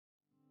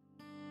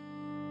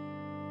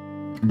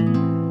Hi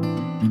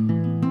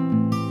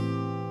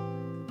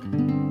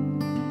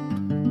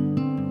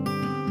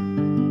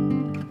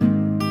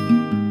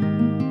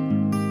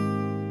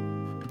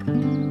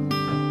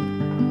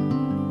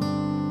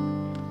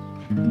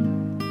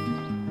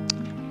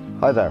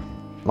there,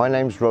 my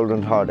name's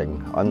Roland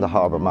Harding. I'm the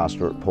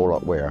Harbourmaster at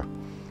Porlock Weir.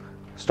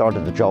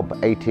 Started the job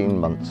 18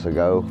 months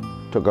ago,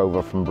 took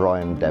over from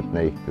Brian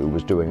Debney, who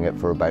was doing it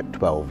for about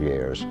 12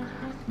 years.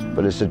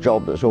 But it's a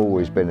job that's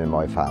always been in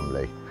my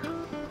family.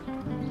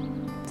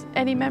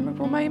 Any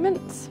memorable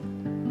moments?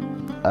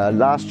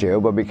 Last year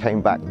when we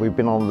came back, we've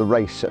been on the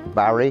race at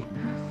Barry,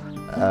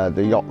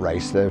 the yacht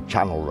race, the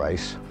channel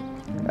race.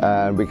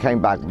 And we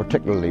came back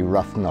particularly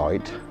rough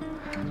night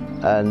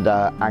and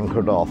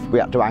anchored off. We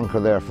had to anchor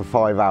there for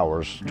 5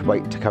 hours to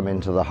wait to come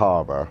into the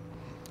harbour.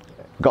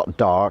 Got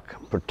dark,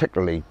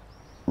 particularly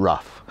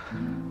rough.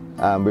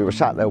 We were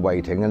sat there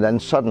waiting, and then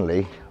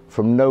suddenly,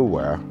 from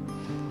nowhere,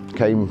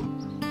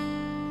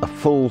 came a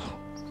full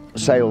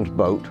sailed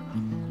boat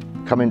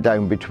coming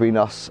down between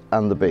us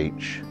and the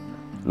beach,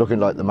 looking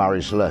like the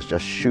Marie Celeste,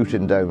 just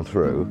shooting down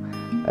through.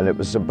 And it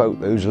was a boat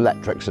whose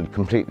electrics had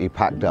completely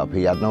packed up.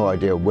 He had no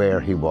idea where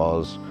he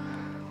was.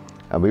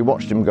 And we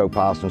watched him go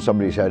past, and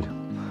somebody said,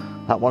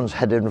 "That one's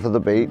heading for the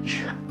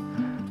beach."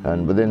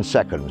 And within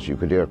seconds you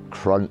could hear a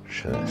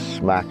crunch and a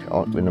smack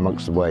in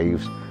amongst the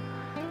waves.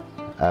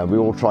 We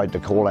all tried to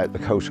call out the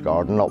Coast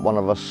Guard, and not one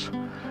of us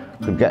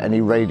could get any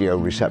radio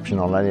reception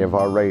on any of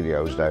our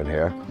radios down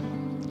here.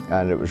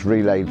 And it was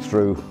relayed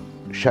through,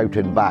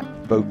 shouting back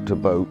boat to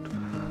boat,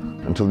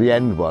 until the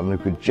end one, who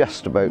could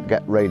just about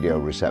get radio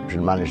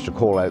reception, managed to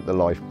call out the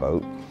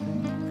lifeboat.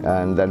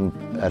 And then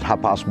at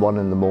 1:30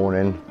 in the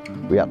morning,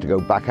 we had to go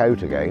back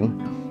out again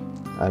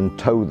and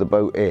tow the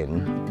boat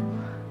in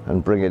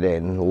and bring it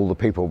in. All the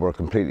people were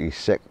completely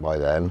sick by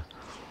then.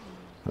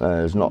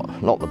 It's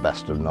not the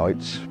best of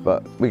nights,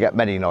 but we get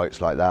many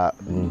nights like that.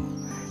 And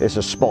it's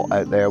a spot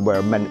out there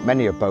where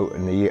many a boat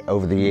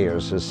over the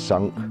years has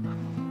sunk.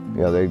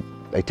 You know,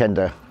 they tend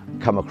to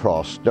come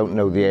across, don't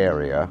know the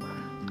area,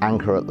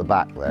 anchor at the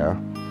back there,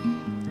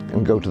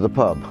 and go to the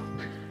pub.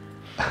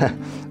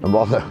 And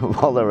while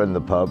they're in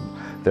the pub,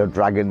 they're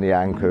dragging the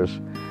anchors.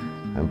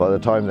 And by the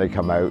time they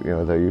come out, you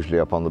know, they're usually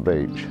up on the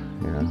beach.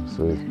 You know,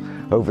 so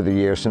over the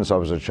years, since I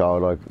was a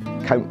child,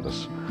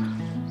 countless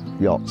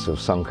yachts have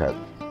sunk out.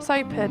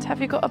 So, Ped,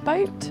 have you got a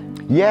boat?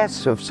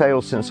 Yes, I've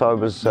sailed since I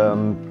was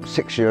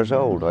 6 years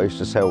old. I used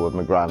to sail with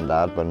my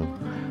granddad when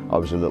I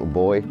was a little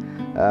boy.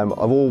 I've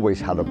always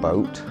had a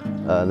boat.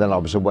 Then I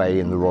was away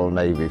in the Royal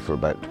Navy for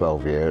about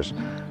 12 years.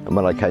 And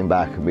when I came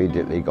back,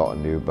 immediately got a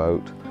new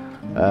boat.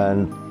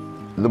 And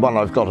the one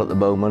I've got at the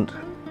moment,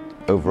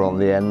 over on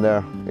the end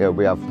there, you know,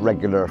 we have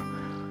regular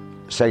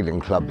sailing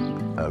club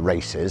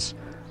races,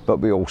 but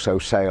we also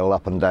sail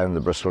up and down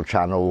the Bristol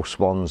Channel,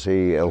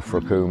 Swansea,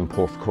 Ilfracombe,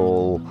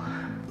 Porthcawl,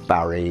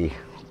 Barry,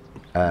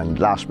 and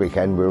last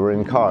weekend we were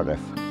in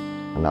Cardiff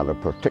and had a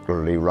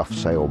particularly rough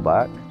sail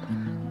back,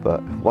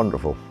 but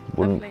wonderful.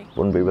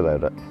 Wouldn't be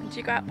without it. Did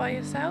you go out by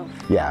yourself?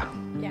 Yeah.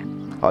 Yeah.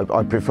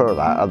 I prefer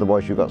that,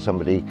 otherwise you've got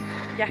somebody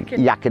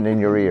yakking in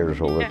your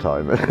ears all the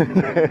time.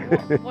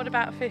 What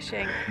about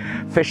fishing?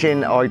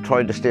 Fishing I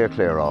tried to steer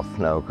clear of,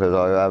 no, because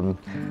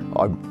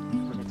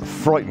I'm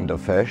frightened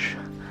of fish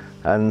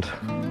and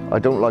I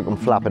don't like them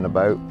flapping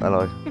about,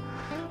 and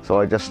so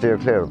I just steer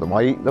clear of them.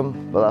 I eat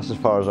them, but that's as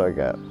far as I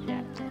get.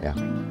 Yeah.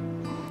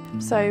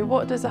 So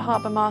what does a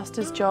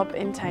Harbourmaster's job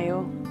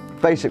entail?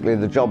 Basically,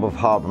 the job of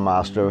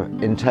Harbourmaster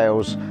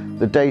entails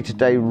the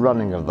day-to-day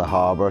running of the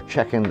harbour,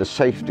 checking the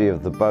safety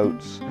of the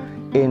boats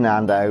in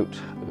and out.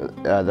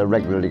 They're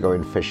regularly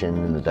going fishing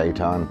in the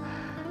daytime.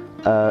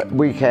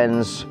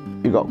 Weekends,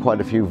 you've got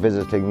quite a few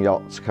visiting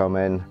yachts come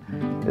in.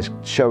 It's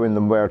showing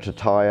them where to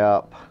tie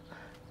up,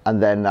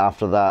 and then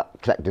after that,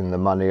 collecting the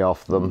money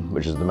off them,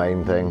 which is the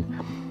main thing,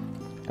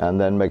 and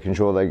then making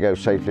sure they go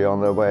safely on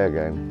their way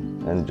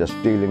again, and just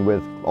dealing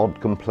with odd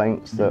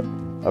complaints that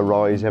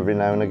arise every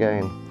now and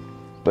again.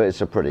 But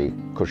it's a pretty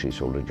cushy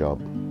sort of job.